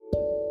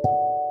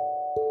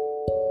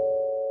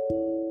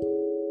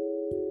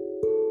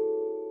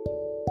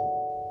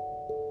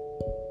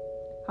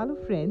Hello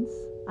friends,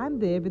 I'm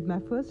there with my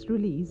first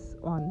release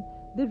on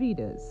The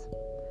Readers.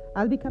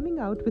 I'll be coming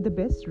out with the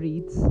best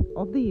reads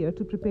of the year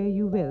to prepare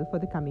you well for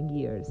the coming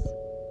years.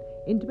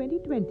 In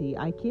 2020,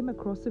 I came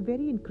across a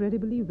very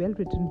incredibly well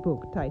written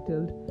book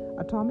titled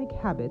Atomic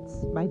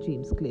Habits by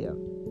James Clear.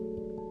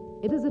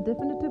 It is a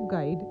definitive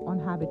guide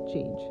on habit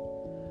change,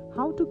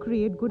 how to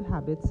create good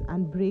habits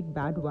and break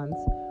bad ones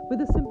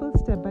with a simple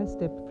step by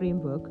step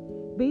framework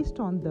based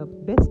on the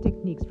best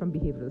techniques from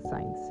behavioral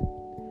science.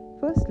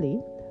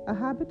 Firstly, a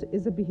habit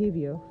is a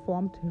behavior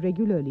formed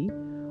regularly,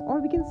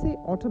 or we can say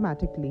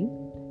automatically,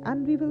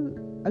 and we will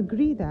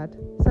agree that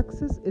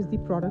success is the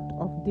product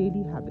of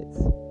daily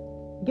habits.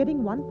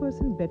 Getting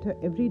 1% better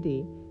every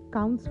day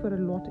counts for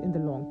a lot in the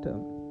long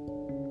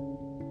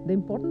term. The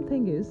important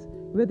thing is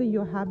whether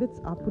your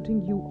habits are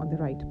putting you on the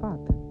right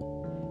path.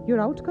 Your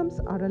outcomes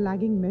are a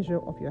lagging measure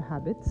of your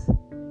habits.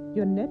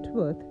 Your net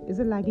worth is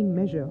a lagging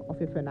measure of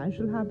your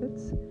financial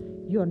habits.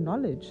 Your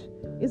knowledge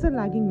is a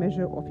lagging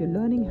measure of your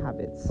learning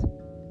habits.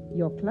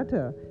 Your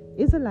clutter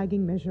is a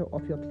lagging measure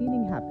of your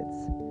cleaning habits.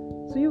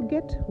 So you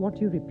get what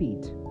you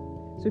repeat.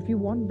 So if you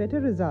want better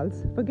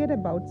results, forget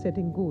about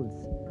setting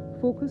goals.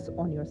 Focus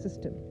on your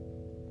system.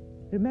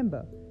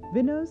 Remember,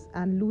 winners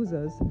and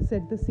losers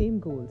set the same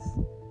goals,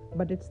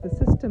 but it's the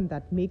system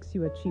that makes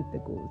you achieve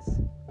the goals.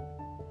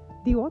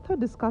 The author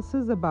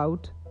discusses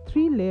about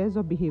 3 layers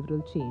of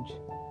behavioral change: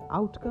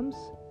 outcomes,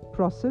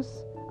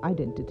 process,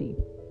 identity.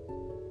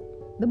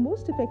 The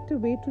most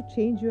effective way to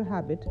change your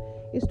habit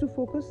is to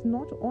focus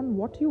not on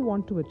what you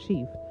want to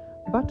achieve,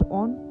 but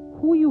on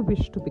who you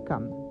wish to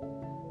become.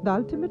 The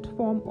ultimate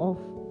form of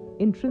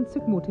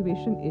intrinsic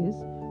motivation is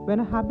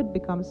when a habit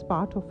becomes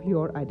part of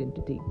your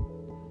identity.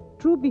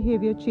 True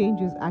behavior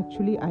change is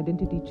actually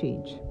identity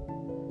change.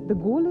 The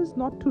goal is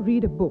not to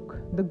read a book,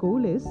 the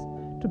goal is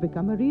to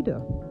become a reader.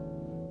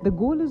 The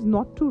goal is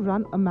not to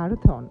run a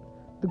marathon,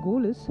 the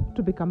goal is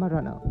to become a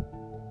runner.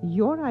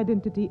 Your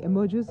identity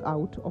emerges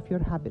out of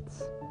your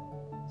habits.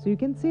 So you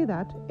can say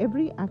that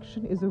every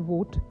action is a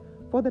vote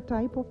for the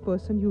type of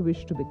person you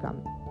wish to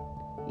become.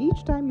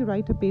 Each time you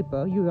write a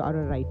paper, you are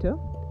a writer.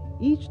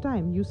 Each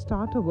time you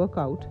start a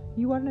workout,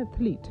 you are an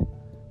athlete.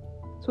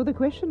 So the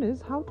question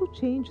is how to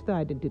change the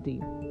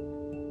identity.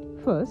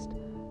 First,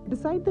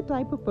 decide the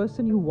type of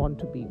person you want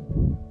to be.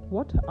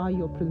 What are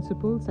your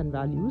principles and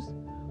values?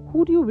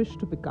 Who do you wish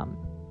to become?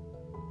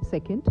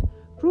 Second,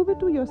 prove it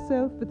to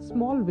yourself with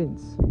small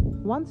wins.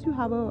 Once you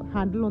have a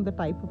handle on the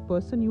type of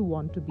person you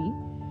want to be,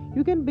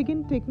 you can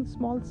begin taking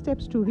small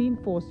steps to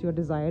reinforce your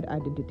desired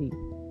identity.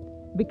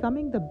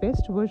 Becoming the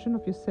best version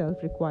of yourself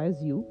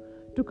requires you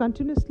to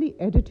continuously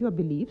edit your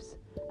beliefs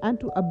and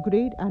to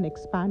upgrade and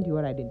expand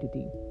your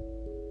identity.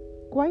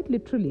 Quite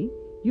literally,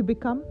 you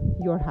become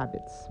your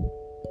habits.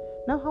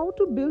 Now, how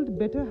to build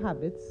better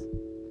habits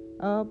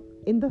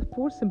in the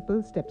 4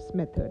 simple steps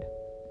method.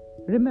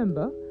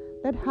 Remember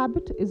that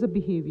habit is a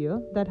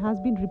behavior that has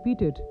been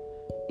repeated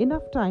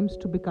enough times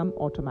to become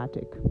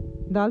automatic.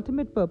 The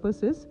ultimate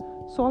purpose is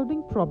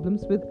solving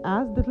problems with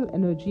as little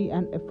energy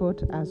and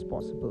effort as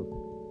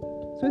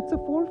possible. So it's a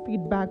 4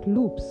 feedback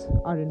loops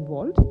are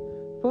involved.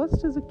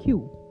 First is a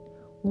cue.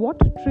 What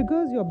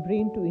triggers your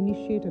brain to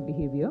initiate a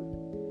behavior?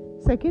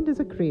 Second is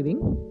a craving,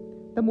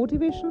 the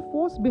motivational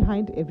force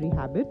behind every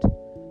habit.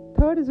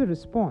 Third is a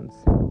response,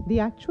 the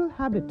actual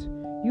habit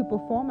you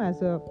perform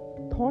as a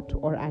thought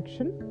or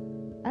action.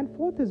 And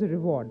fourth is a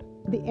reward,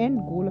 the end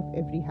goal of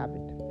every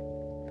habit.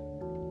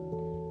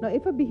 Now,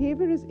 if a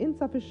behavior is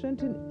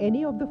insufficient in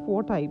any of the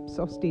 4 types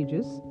of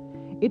stages,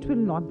 it will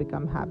not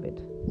become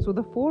habit. So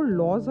the 4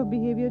 laws of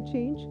behavior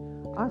change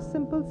are a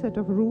simple set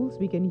of rules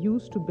we can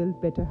use to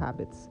build better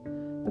habits.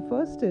 The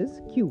first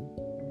is cue.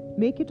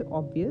 Make it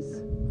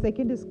obvious.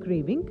 Second is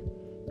craving.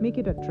 Make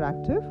it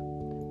attractive.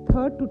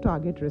 Third, to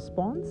target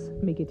response.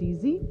 Make it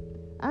easy.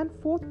 And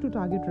fourth, to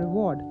target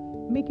reward.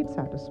 Make it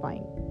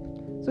satisfying.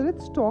 So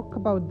let's talk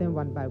about them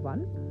one by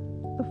one.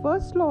 The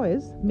first law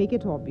is make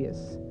it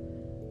obvious.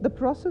 The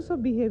process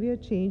of behavior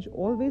change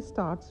always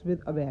starts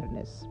with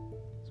awareness.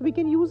 So we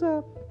can use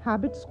a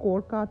habit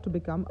scorecard to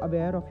become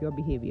aware of your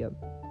behavior.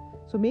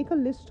 So make a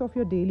list of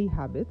your daily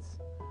habits.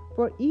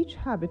 For each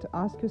habit,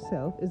 ask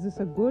yourself, is this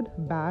a good,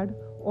 bad,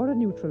 or a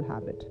neutral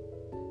habit?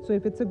 So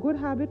if it's a good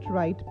habit,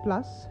 write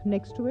plus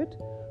next to it.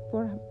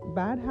 For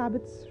bad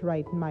habits,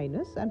 write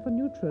minus. And for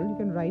neutral, you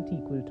can write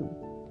equal to.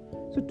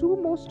 So 2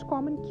 most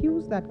common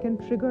cues that can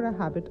trigger a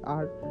habit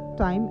are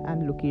time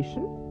and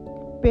location.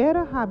 Pair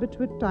a habit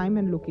with time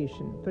and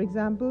location. For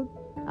example,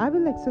 I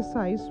will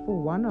exercise for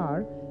 1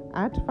 hour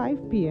at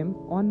 5 p.m.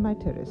 on my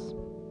terrace.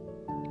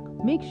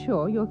 Make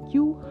sure your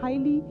cue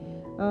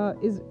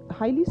is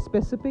highly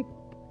specific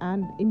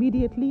and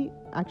immediately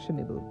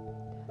actionable.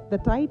 The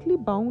tightly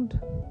bound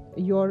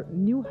your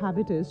new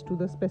habit is to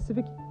the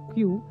specific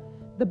cue,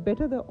 the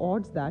better the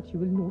odds that you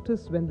will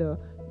notice when the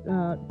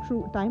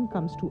true time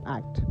comes to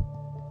act.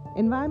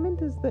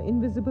 Environment is the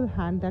invisible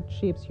hand that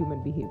shapes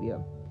human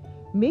behavior.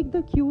 Make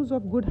the cues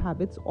of good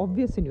habits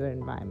obvious in your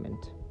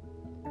environment.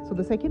 So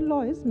the second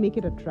law is make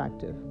it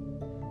attractive.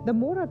 The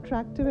more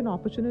attractive an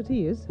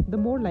opportunity is, the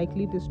more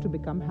likely it is to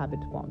become habit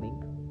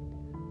forming.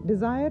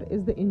 Desire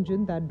is the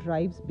engine that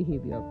drives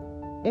behavior.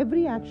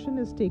 Every action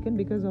is taken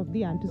because of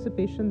the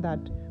anticipation that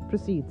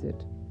precedes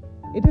it.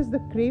 It is the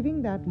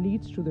craving that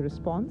leads to the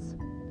response.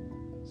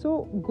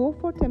 So go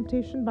for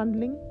temptation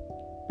bundling.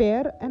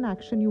 Pair an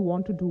action you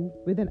want to do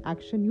with an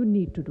action you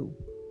need to do.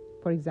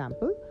 For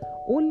example,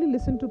 only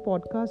listen to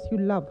podcasts you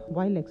love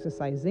while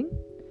exercising,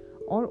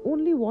 or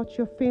only watch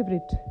your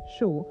favorite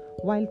show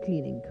while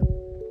cleaning.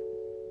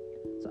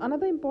 So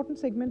another important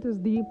segment is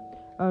the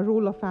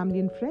role of family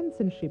and friends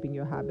in shaping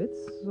your habits.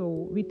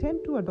 So we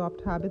tend to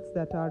adopt habits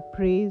that are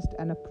praised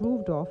and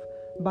approved of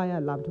by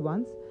our loved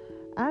ones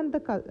and the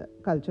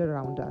culture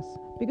around us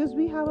because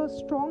we have a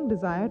strong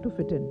desire to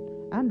fit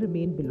in and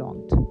remain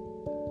belonged.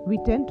 We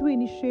tend to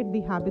initiate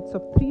the habits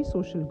of three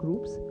social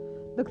groups,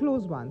 the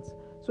close ones.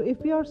 So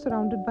if we are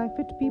surrounded by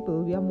fit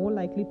people, we are more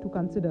likely to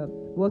consider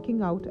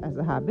working out as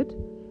a habit.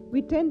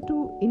 We tend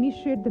to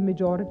initiate the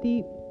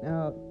majority,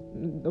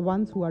 the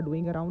ones who are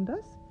doing around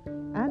us,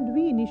 and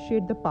we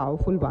initiate the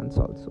powerful ones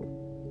also.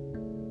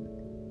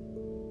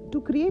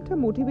 To create a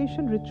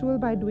motivation ritual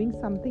by doing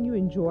something you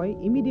enjoy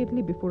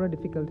immediately before a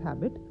difficult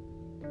habit.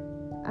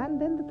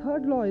 And then the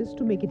third law is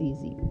to make it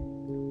easy.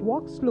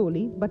 Walk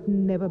slowly but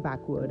never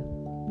backward.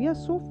 We are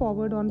so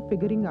forward on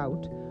figuring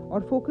out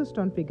or focused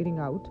on figuring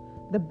out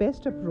the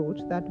best approach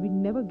that we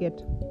never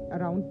get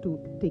around to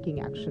taking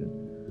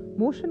action.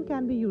 Motion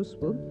can be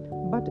useful,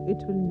 but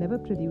it will never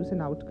produce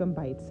an outcome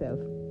by itself.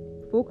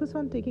 Focus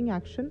on taking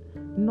action,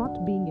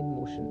 not being in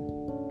motion.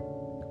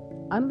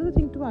 Another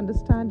thing to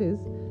understand is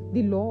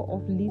the law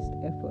of least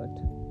effort.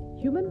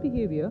 Human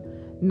behavior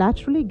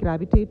naturally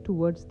gravitates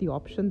towards the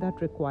option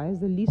that requires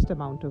the least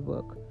amount of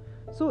work.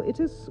 So it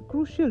is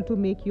crucial to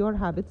make your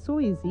habits so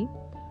easy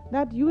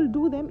that you will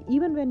do them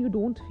even when you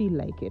don't feel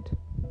like it.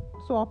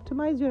 So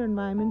optimize your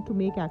environment to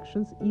make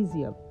actions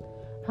easier.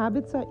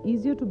 Habits are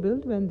easier to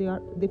build when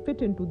they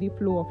fit into the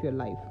flow of your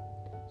life.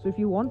 So if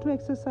you want to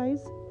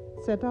exercise,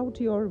 set out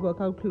your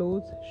workout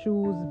clothes,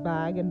 shoes,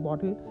 bag and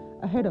bottle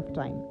ahead of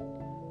time.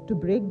 To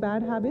break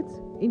bad habits,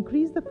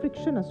 increase the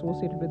friction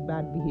associated with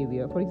bad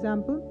behavior. For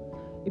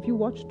example, if you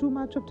watch too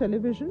much of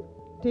television,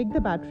 take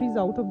the batteries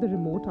out of the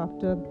remote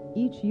after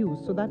each use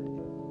so that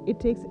it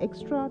takes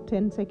extra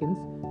 10 seconds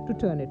to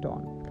turn it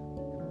on.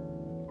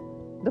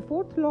 The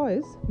fourth law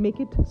is make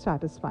it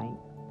satisfying.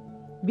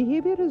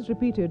 Behavior is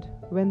repeated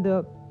when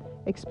the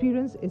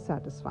experience is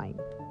satisfying.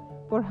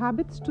 For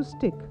habits to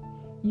stick,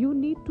 you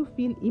need to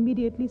feel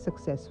immediately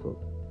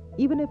successful,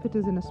 even if it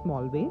is in a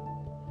small way.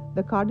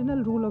 The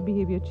cardinal rule of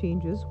behavior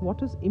change is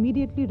what is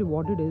immediately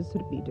rewarded is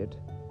repeated,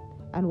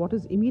 and what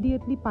is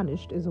immediately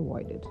punished is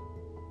avoided.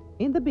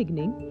 In the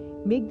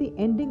beginning, make the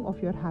ending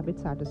of your habit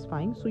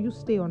satisfying so you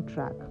stay on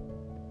track.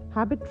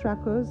 Habit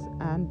trackers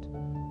and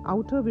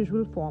outer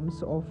visual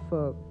forms of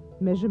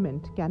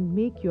measurement can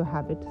make your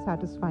habit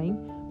satisfying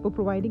for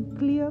providing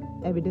clear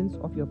evidence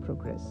of your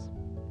progress.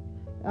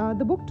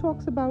 The book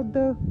talks about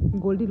the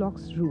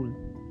Goldilocks rule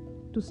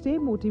to stay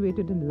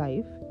motivated in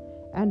life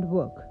and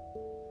work,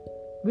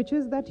 which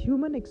is that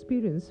human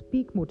experience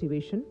peak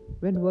motivation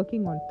when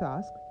working on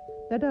tasks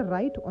that are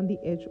right on the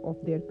edge of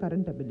their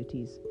current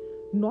abilities.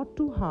 Not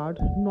too hard,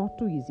 not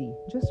too easy,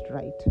 just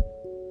right.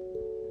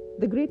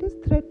 The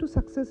greatest threat to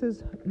success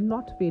is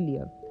not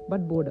failure,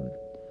 but boredom.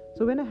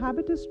 So when a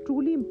habit is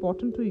truly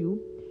important to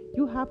you,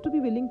 you have to be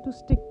willing to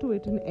stick to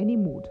it in any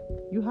mood.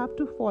 You have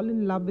to fall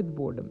in love with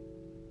boredom.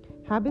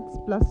 Habits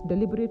plus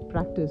deliberate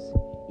practice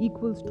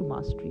equals to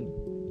mastery.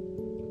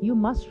 You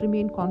must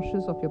remain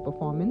conscious of your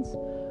performance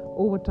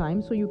over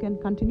time so you can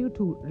continue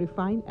to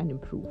refine and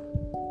improve.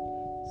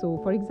 So,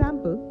 for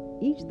example,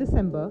 each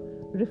December,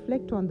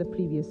 reflect on the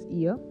previous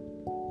year,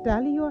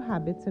 tally your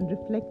habits and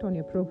reflect on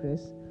your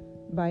progress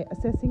by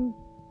assessing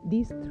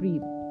these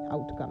three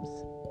outcomes.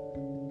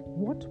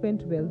 What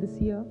went well this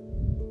year?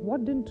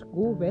 What didn't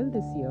go well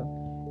this year?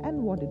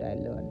 And what did I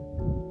learn?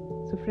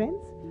 So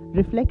friends,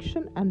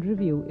 reflection and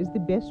review is the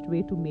best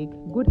way to make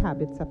good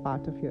habits a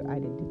part of your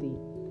identity.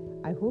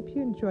 I hope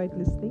you enjoyed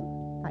listening.